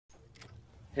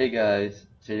Hey guys,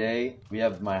 today we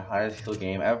have my highest kill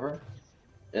game ever.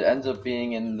 It ends up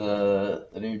being in the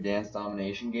new Dance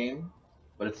Domination game,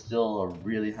 but it's still a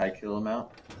really high kill amount.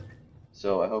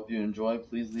 So I hope you enjoy.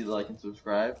 Please leave a like and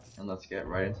subscribe, and let's get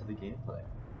right into the gameplay.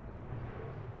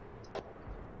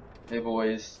 Hey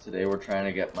boys, today we're trying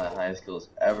to get my highest kills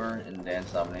ever in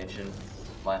Dance Domination.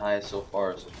 My highest so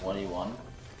far is 21,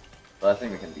 but I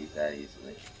think we can beat that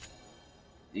easily.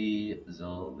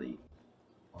 Easily.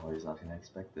 Oh, he's not gonna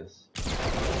expect this.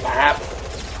 Clap!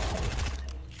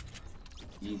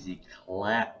 Easy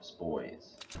claps,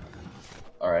 boys.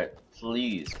 Alright,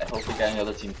 please. I hope the guy on the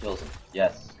other team kills him.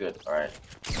 Yes, good. Alright.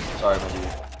 Sorry, my dude.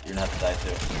 You're gonna have to die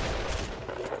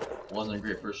too. Wasn't a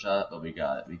great first shot, but we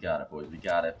got it. We got it, boys. We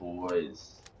got it,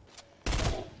 boys.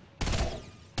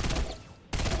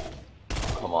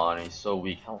 Come on, he's so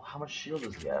weak. How much shield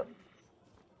does he have?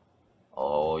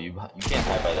 Oh, you can't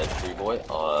hide by that tree, boy.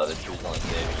 The tree's only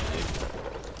saving you, dude.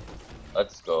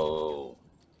 Let's go.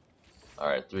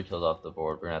 Alright, 3 kills off the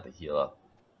board. We're gonna have to heal up.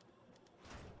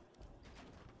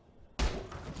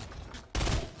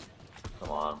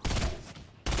 Come on.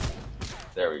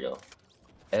 There we go.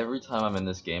 Every time I'm in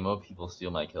this game mode, people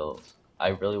steal my kills. I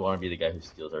really want to be the guy who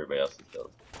steals everybody else's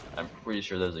kills. I'm pretty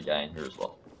sure there's a guy in here as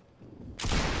well.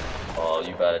 Oh,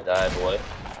 you gotta die, boy.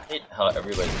 I hate how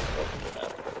everybody's killed here now.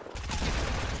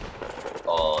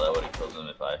 Oh, that would have killed him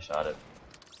if I shot it.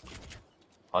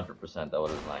 100% that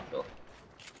would have been my kill.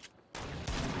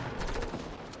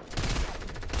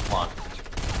 Come on.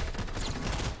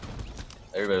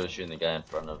 Everybody was shooting the guy in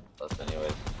front of us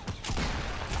anyways.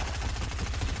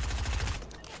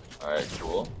 Alright,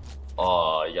 cool.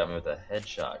 Oh, you got me with a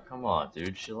headshot. Come on,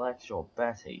 dude. Chillax your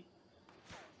Betty.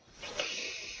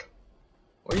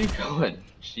 Where are you going?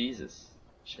 Jesus.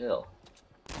 Chill.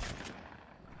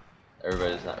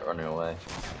 Everybody's not running away.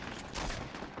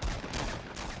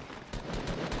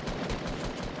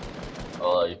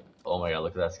 Oh my god,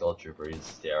 look at that Skull Trooper. He's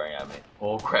staring at me.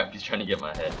 Oh crap, he's trying to get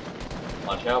my head.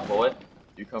 Watch out, boy.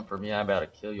 You come for me, I'm about to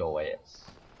kill your ass.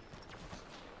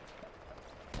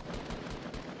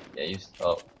 Yeah,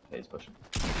 oh, okay, he's pushing.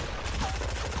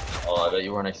 Oh, I bet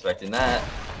you weren't expecting that.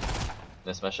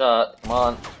 Missed my shot. Come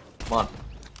on. Come on.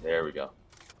 There we go.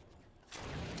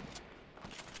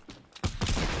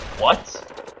 What?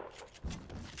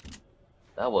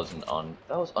 That was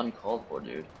uncalled for,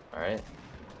 dude. Alright?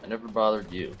 I never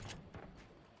bothered you.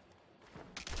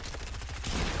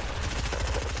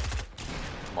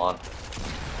 Come on.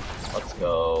 Let's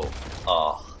go.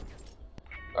 Oh.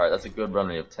 Alright, that's a good run.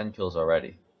 We have 10 kills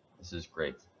already. This is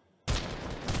great.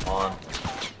 Come on.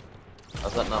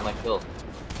 How's that not my kill?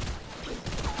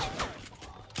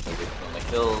 My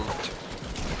kills.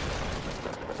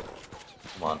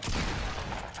 Come on.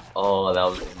 Oh, that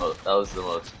was the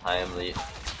most timely.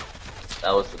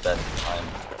 That was the best time.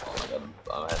 Oh my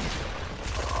god,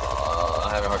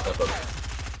 I'm having a hard time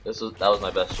focusing. That was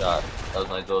my best shot. That was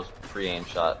my most pre-aim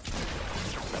shot.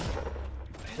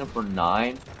 I hit him for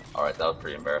 9. All right, that was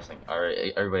pretty embarrassing. All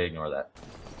right, everybody ignore that.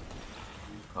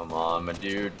 Come on, my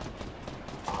dude.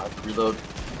 Oh, I have to reload.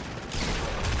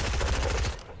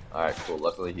 All right, cool.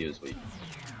 Luckily, he was weak.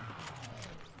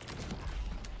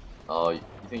 Oh, you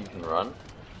think you can run?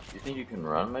 You think you can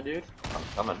run, my dude? I'm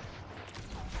coming.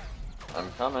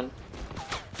 I'm coming.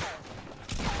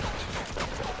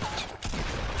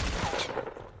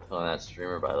 Killing that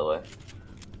streamer, by the way.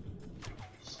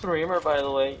 Streamer, by the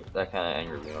way. That kind of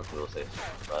angers me when people say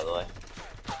streamer, by the way.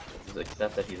 Just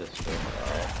accept that he's a streamer,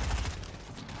 alright?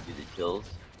 Easy kills.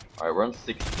 Alright, we're on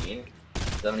 16.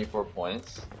 74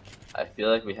 points. I feel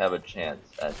like we have a chance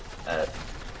at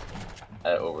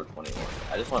over 21.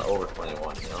 I just want over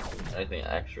 21, you know? Anything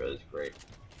extra is great.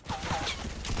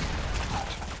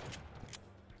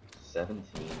 17.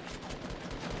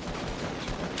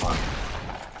 Come on.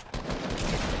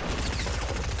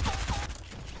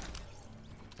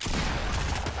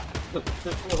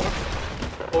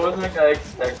 What was that guy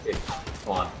expecting?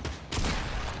 Come on.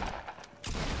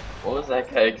 What was that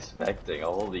guy expecting?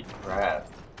 Holy crap.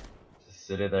 Just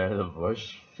sitting there in the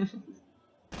bush.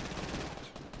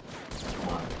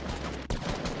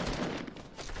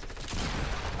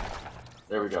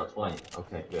 There we go, 20.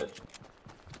 Okay, good.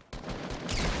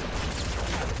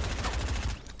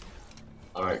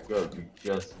 Alright, good. We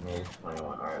just made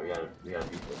 21. Alright, we gotta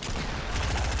beat this.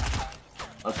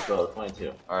 Let's go,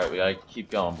 22. Alright, we gotta keep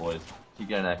going, boys. Keep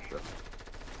getting extra.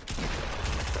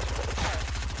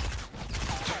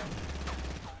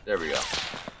 There we go.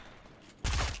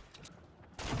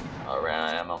 Oh, ran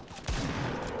out of ammo.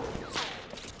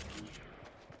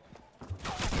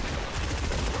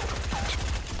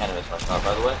 Kind of missed my shot,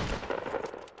 by the way.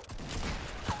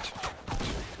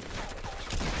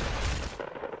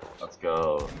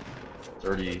 go.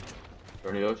 30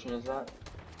 ocean is that?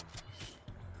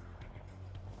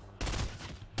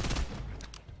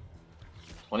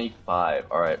 $25.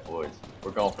 Alright, boys.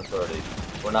 We're going for 30.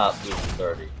 We're not losing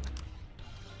 30.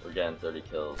 We're getting 30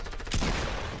 kills.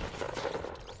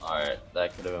 Alright,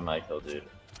 that could have been my kill, dude.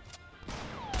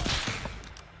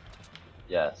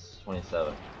 Yes,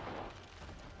 27. I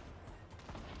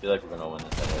feel like we're gonna win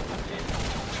this game.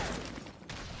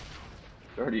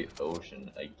 30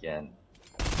 ocean again.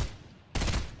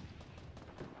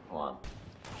 Come on.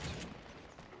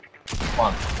 Come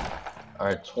on.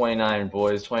 Alright, 29,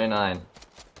 boys. 29.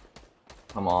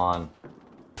 Come on.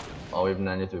 Oh, we have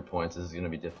 93 points. This is gonna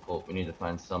be difficult. We need to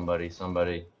find somebody. There's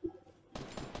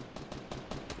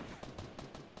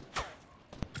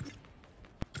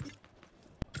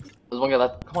one guy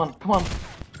left. Come on.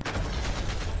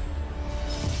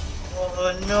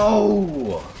 Oh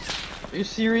no! Are you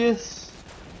serious?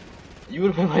 You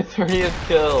would have been my 30th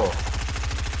kill.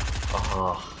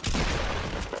 Oh.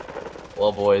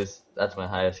 Well, boys, that's my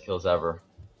highest kills ever.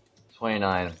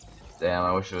 29. Damn,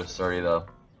 I wish it was 30 though.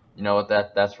 You know what?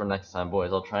 That's for next time,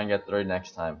 boys. I'll try and get 30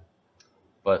 next time.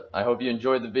 But I hope you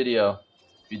enjoyed the video.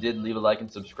 If you did, leave a like and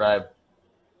subscribe.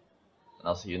 And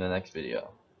I'll see you in the next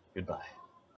video. Goodbye.